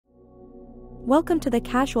Welcome to the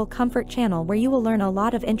Casual Comfort channel, where you will learn a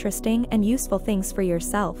lot of interesting and useful things for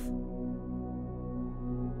yourself.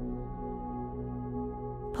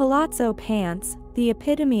 Palazzo pants, the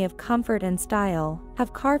epitome of comfort and style,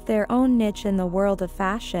 have carved their own niche in the world of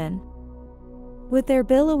fashion. With their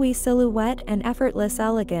billowy silhouette and effortless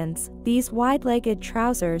elegance, these wide-legged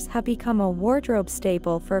trousers have become a wardrobe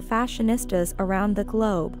staple for fashionistas around the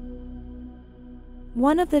globe.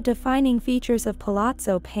 One of the defining features of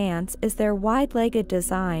palazzo pants is their wide-legged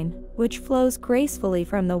design, which flows gracefully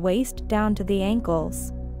from the waist down to the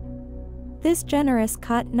ankles. This generous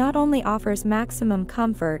cut not only offers maximum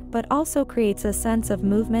comfort but also creates a sense of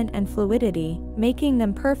movement and fluidity, making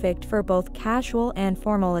them perfect for both casual and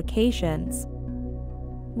formal occasions.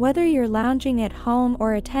 Whether you're lounging at home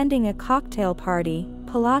or attending a cocktail party,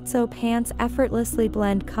 palazzo pants effortlessly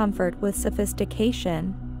blend comfort with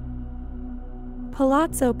sophistication.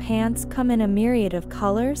 Palazzo pants come in a myriad of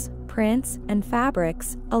colors, prints, and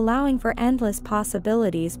fabrics, allowing for endless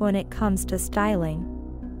possibilities when it comes to styling.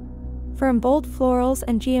 From bold florals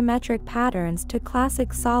and geometric patterns to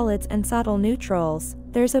classic solids and subtle neutrals,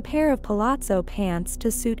 there's a pair of palazzo pants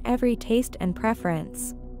to suit every taste and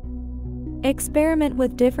preference. Experiment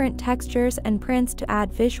with different textures and prints to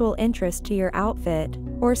add visual interest to your outfit,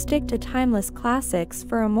 or stick to timeless classics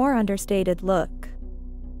for a more understated look.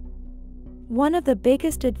 One of the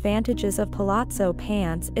biggest advantages of palazzo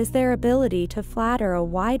pants is their ability to flatter a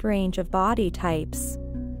wide range of body types.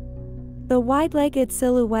 The wide-legged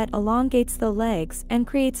silhouette elongates the legs and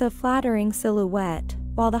creates a flattering silhouette,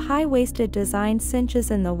 while the high-waisted design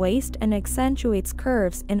cinches in the waist and accentuates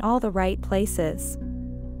curves in all the right places.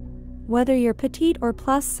 Whether you're petite or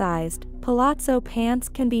plus-sized, palazzo pants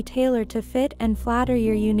can be tailored to fit and flatter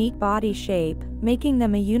your unique body shape, making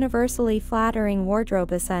them a universally flattering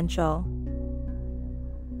wardrobe essential.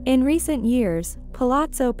 In recent years,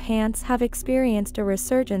 palazzo pants have experienced a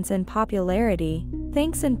resurgence in popularity,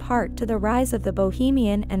 thanks in part to the rise of the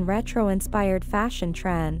bohemian and retro-inspired fashion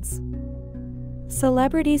trends.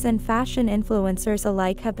 Celebrities and fashion influencers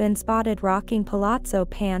alike have been spotted rocking palazzo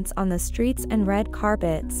pants on the streets and red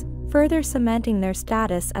carpets, further cementing their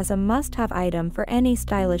status as a must-have item for any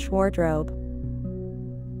stylish wardrobe.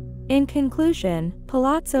 In conclusion,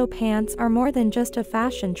 palazzo pants are more than just a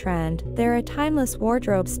fashion trend, they're a timeless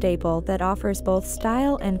wardrobe staple that offers both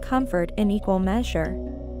style and comfort in equal measure.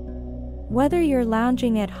 Whether you're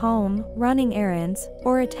lounging at home, running errands,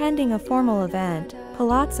 or attending a formal event,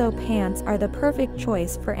 palazzo pants are the perfect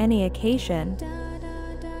choice for any occasion.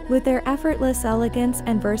 With their effortless elegance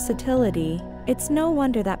and versatility, it's no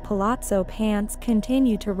wonder that palazzo pants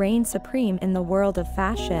continue to reign supreme in the world of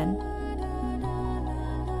fashion.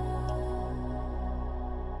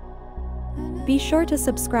 Be sure to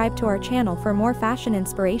subscribe to our channel for more fashion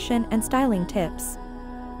inspiration and styling tips.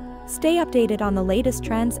 Stay updated on the latest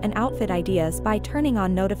trends and outfit ideas by turning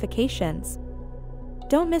on notifications.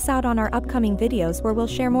 Don't miss out on our upcoming videos, where we'll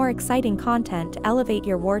share more exciting content to elevate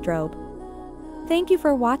your wardrobe. Thank you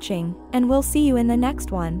for watching, and we'll see you in the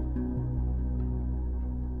next one.